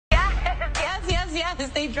yes,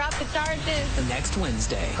 they dropped the charges. Next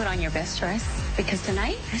Wednesday. Put on your best dress, because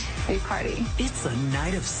tonight, we party. It's a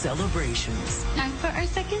night of celebrations. Time for our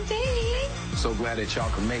second date. So glad that y'all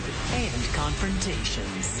can make it. And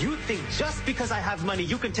confrontations. You think just because I have money,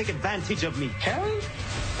 you can take advantage of me? Karen?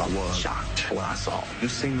 I was shocked when I saw. You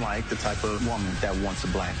seem like the type of woman that wants a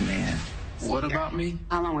black man. What about me?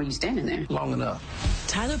 How long were you standing there? Long enough.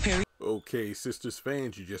 Tyler Perry. Okay, Sistas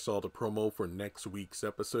fans, you just saw the promo for next week's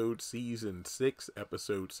episode, Season 6,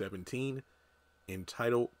 Episode 17,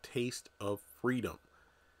 entitled Taste of Freedom.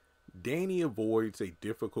 Danny avoids a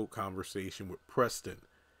difficult conversation with Preston.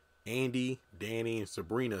 Andy, Danny, and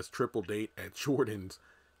Sabrina's triple date at Jordan's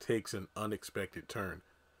takes an unexpected turn.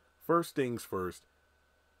 First things first,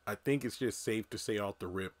 I think it's just safe to say off the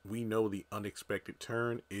rip, we know the unexpected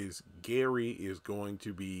turn is Gary is going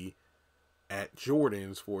to be at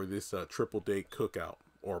Jordan's for this triple date cookout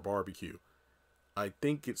or barbecue. I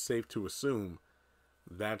think it's safe to assume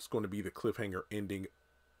that's going to be the cliffhanger ending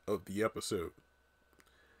of the episode.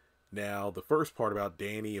 Now, the first part about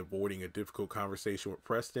Danny avoiding a difficult conversation with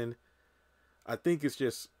Preston, I think it's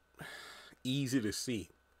just easy to see.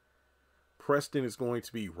 Preston is going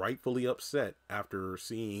to be rightfully upset after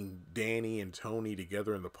seeing Danny and Tony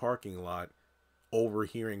together in the parking lot,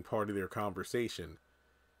 overhearing part of their conversation.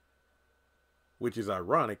 Which is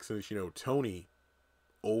ironic since, you know, Tony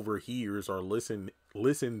overhears or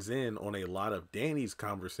listens in on a lot of Danny's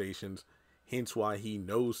conversations, hence why he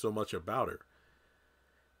knows so much about her.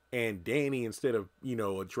 And Danny, instead of, you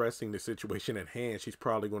know, addressing the situation at hand, she's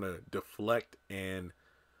probably going to deflect and,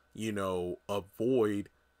 you know, avoid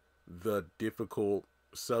the difficult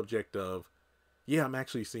subject of, yeah, I'm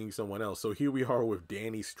actually seeing someone else. So here we are with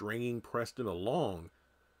Danny stringing Preston along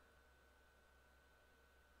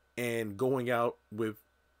and going out with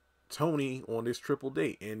Tony on this triple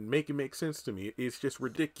date and make it make sense to me. It's just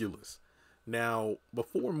ridiculous. Now,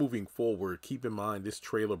 before moving forward, keep in mind this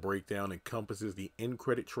trailer breakdown encompasses the end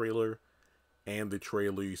credit trailer and the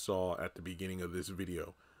trailer you saw at the beginning of this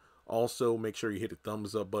video. Also, make sure you hit the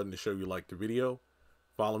thumbs up button to show you like the video.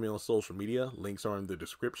 Follow me on social media. Links are in the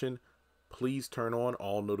description. Please turn on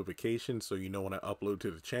all notifications so you know when I upload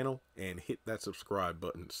to the channel, and hit that subscribe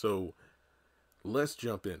button. So let's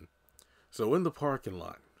jump in. So in the parking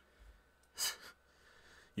lot,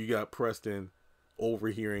 you got Preston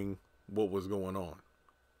overhearing what was going on.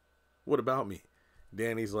 What about me?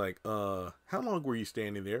 Danny's like, how long were you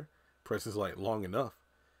standing there? Preston's like, long enough.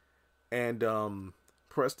 And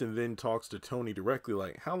Preston then talks to Tony directly,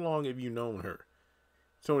 like, how long have you known her?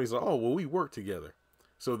 Tony's like, oh, well, we work together.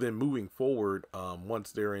 So then moving forward,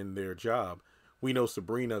 once they're in their job, we know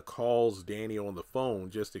Sabrina calls Danny on the phone,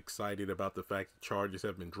 just excited about the fact that charges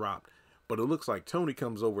have been dropped. But it looks like Tony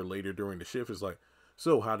comes over later during the shift. Is like,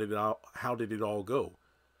 so how did it all go?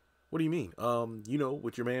 What do you mean? You know,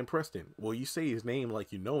 with your man Preston. Well, you say his name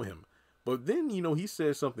like you know him. But then, you know, he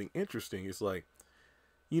says something interesting. It's like,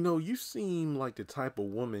 you know, you seem like the type of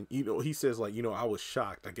woman, you know, he says like, you know, I was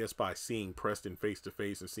shocked, I guess, by seeing Preston face to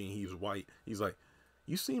face and seeing he's white. He's like,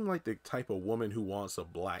 you seem like the type of woman who wants a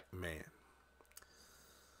black man.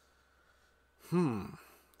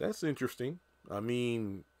 That's interesting. I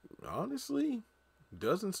mean, honestly,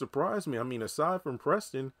 doesn't surprise me. I mean, aside from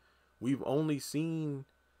Preston, we've only seen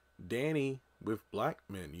Danny with black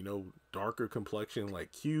men, you know, darker complexion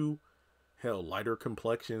like Q, hell, lighter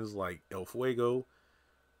complexions like El Fuego,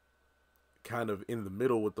 kind of in the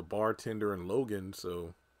middle with the bartender and Logan.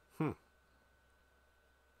 So,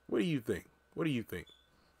 what do you think? What do you think?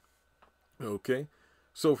 Okay.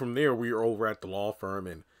 So from there, we are over at the law firm,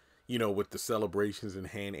 and, you know, with the celebrations in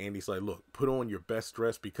hand, Andy's like, look, put on your best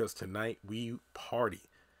dress because tonight we party.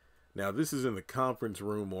 Now, this is in the conference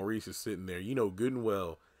room. Maurice is sitting there. You know good and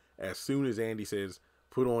well, as soon as Andy says,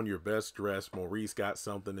 put on your best dress, Maurice got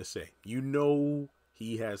something to say. You know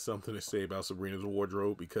he has something to say about Sabrina's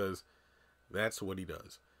wardrobe because that's what he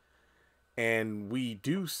does. And we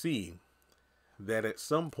do see that at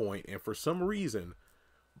some point, and for some reason,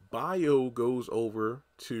 Bio goes over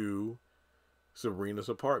to Sabrina's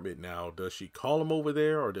apartment. Now, does she call him over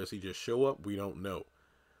there or does he just show up? We don't know.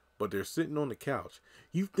 But they're sitting on the couch.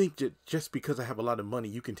 You think that just because I have a lot of money,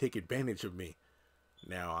 you can take advantage of me.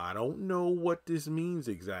 Now, I don't know what this means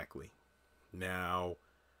exactly. Now,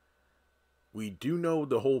 we do know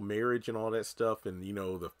the whole marriage and all that stuff, and, you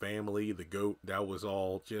know, the family, the goat, that was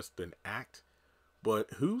all just an act. But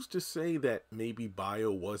who's to say that maybe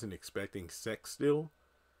Bio wasn't expecting sex still?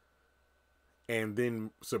 And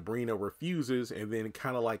then Sabrina refuses, and then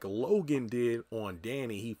kind of like Logan did on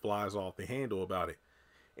Danny, he flies off the handle about it.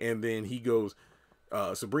 And then he goes,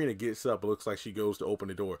 Sabrina gets up. It looks like she goes to open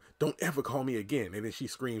the door. Don't ever call me again. And then she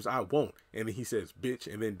screams, I won't. And then he says,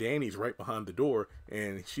 bitch. And then Danny's right behind the door.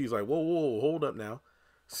 And she's like, whoa, whoa, hold up now.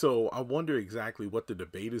 So I wonder exactly what the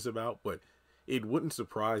debate is about. But it wouldn't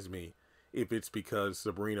surprise me if it's because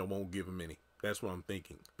Sabrina won't give him any. That's what I'm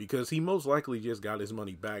thinking. Because he most likely just got his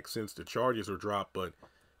money back since the charges were dropped. But,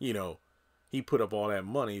 you know, he put up all that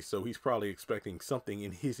money. So he's probably expecting something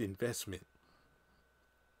in his investment.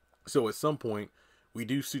 So at some point, we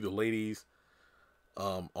do see the ladies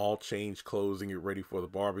all change clothes and get ready for the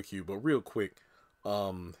barbecue. But real quick,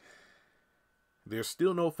 there's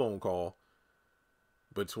still no phone call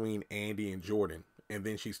between Andy and Jordan. And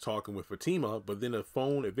then she's talking with Fatima. But then the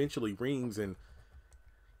phone eventually rings and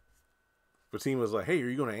Fatima's like, hey, are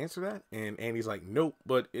you going to answer that? And Andy's like, nope.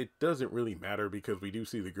 But it doesn't really matter because we do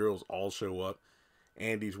see the girls all show up.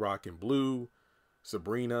 Andy's rocking blue.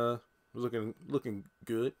 Sabrina was looking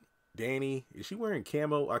good. Danny, is she wearing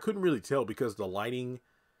camo? I couldn't really tell because the lighting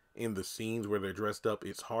in the scenes where they're dressed up,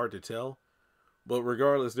 it's hard to tell. But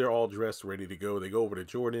regardless, they're all dressed, ready to go. They go over to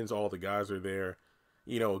Jordan's. All the guys are there.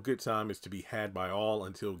 You know, a good time is to be had by all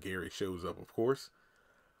until Gary shows up, of course.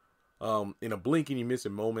 In a blink and you miss a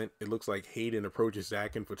moment, it looks like Hayden approaches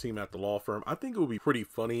Zach and Fatima at the law firm. I think it would be pretty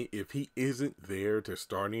funny if he isn't there to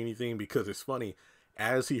start anything, because it's funny.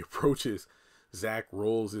 As he approaches, Zach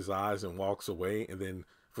rolls his eyes and walks away, and then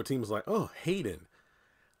Fatima's like, oh, Hayden.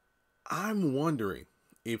 I'm wondering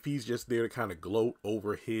if he's just there to kind of gloat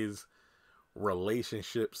over his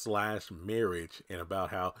relationship / marriage and about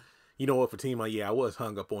how, you know what, Fatima, yeah, I was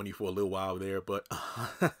hung up on you for a little while there, but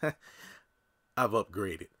I've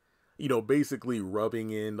upgraded. You know, basically rubbing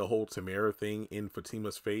in the whole Tamara thing in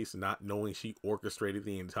Fatima's face, not knowing she orchestrated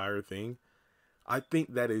the entire thing. I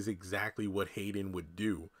think that is exactly what Hayden would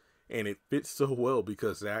do. And it fits so well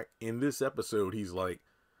because Zach, in this episode, he's like,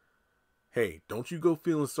 hey, don't you go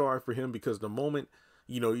feeling sorry for him, because the moment,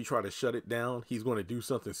 you know, you try to shut it down, he's going to do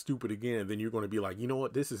something stupid again. And then you're going to be like, you know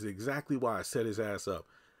what? This is exactly why I set his ass up.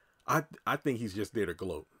 I think he's just there to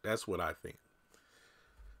gloat. That's what I think.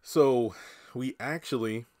 So we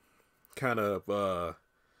actually kind of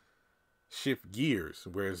shift gears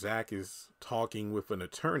where Zach is talking with an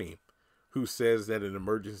attorney who says that an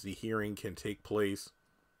emergency hearing can take place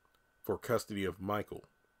for custody of Michael.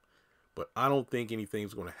 But I don't think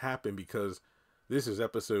anything's going to happen because this is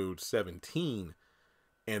episode 17.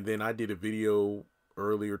 And then I did a video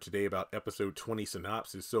earlier today about episode 20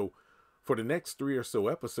 synopsis. So for the next 3 or so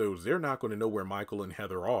episodes, they're not going to know where Michael and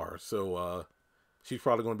Heather are. So she's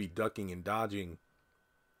probably going to be ducking and dodging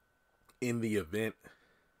in the event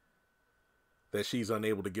that she's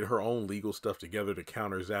unable to get her own legal stuff together to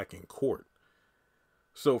counter Zach in court.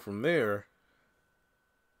 So from there,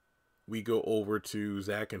 we go over to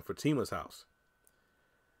Zach and Fatima's house.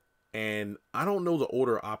 And I don't know the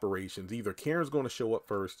order of operations. Either Karen's going to show up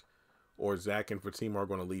first or Zach and Fatima are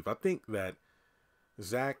going to leave. I think that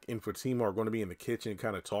Zach and Fatima are going to be in the kitchen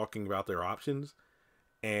kind of talking about their options.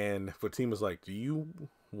 And Fatima's like, do you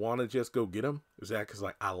want to just go get him? Zach is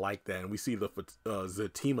like, I like that. And we see the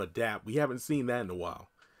Zatima dap. We haven't seen that in a while.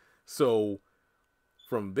 So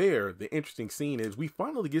from there, the interesting scene is we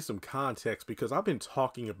finally get some context, because I've been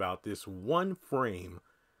talking about this one frame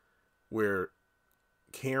where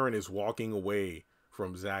Karen is walking away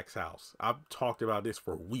from Zach's house. I've talked about this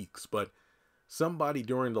for weeks, but somebody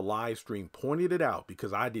during the live stream pointed it out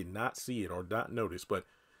because I did not see it or not notice. But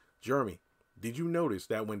Jeremy, did you notice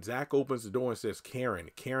that when Zach opens the door and says Karen,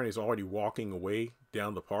 Karen is already walking away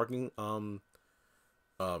down the parking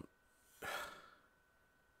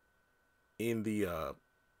in the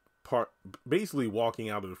part, basically walking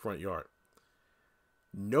out of the front yard.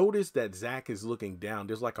 Notice that Zach is looking down.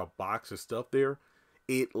 There's like a box of stuff there.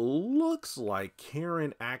 It looks like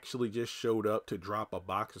Karen actually just showed up to drop a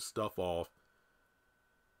box of stuff off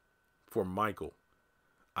for Michael.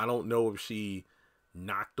 I don't know if she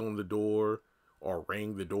knocked on the door or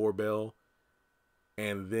rang the doorbell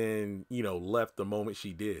and then, you know, left the moment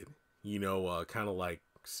she did, you know, kind of like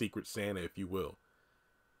Secret Santa, if you will.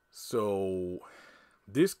 So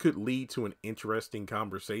this could lead to an interesting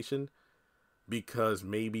conversation, because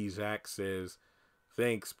maybe Zach says,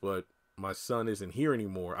 thanks, but my son isn't here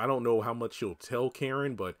anymore. I don't know how much she'll tell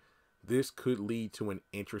Karen, but this could lead to an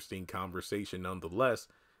interesting conversation nonetheless,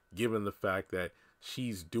 given the fact that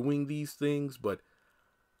she's doing these things. But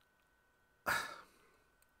I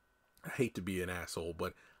hate to be an asshole,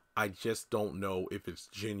 but I just don't know if it's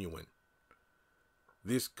genuine.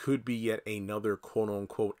 This could be yet another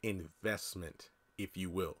quote-unquote investment, if you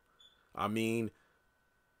will. I mean,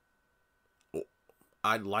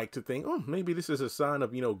 I'd like to think, oh, maybe this is a sign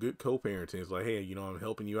of, you know, good co-parenting. It's like, hey, you know, I'm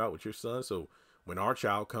helping you out with your son, so when our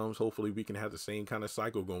child comes, hopefully we can have the same kind of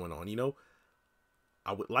cycle going on. You know,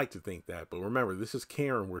 I would like to think that, but remember, this is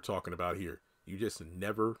Karen we're talking about here. You just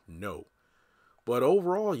never know. But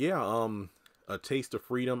overall, yeah, A Taste of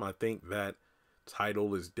Freedom, I think that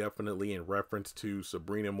title is definitely in reference to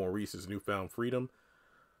Sabrina Maurice's Newfound Freedom.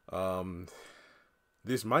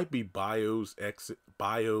 This might be Bio's exit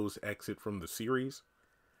from the series,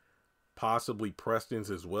 possibly Preston's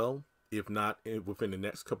as well, if not within the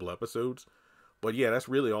next couple episodes. But yeah, that's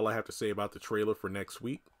really all I have to say about the trailer for next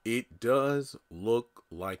week. It does look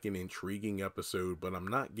like an intriguing episode, but I'm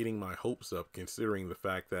not getting my hopes up considering the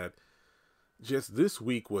fact that just this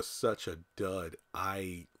week was such a dud.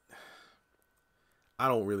 I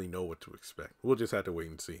don't really know what to expect. We'll just have to wait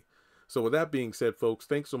and see. So with that being said, folks,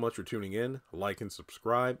 thanks so much for tuning in. Like and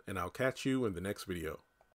subscribe, and I'll catch you in the next video.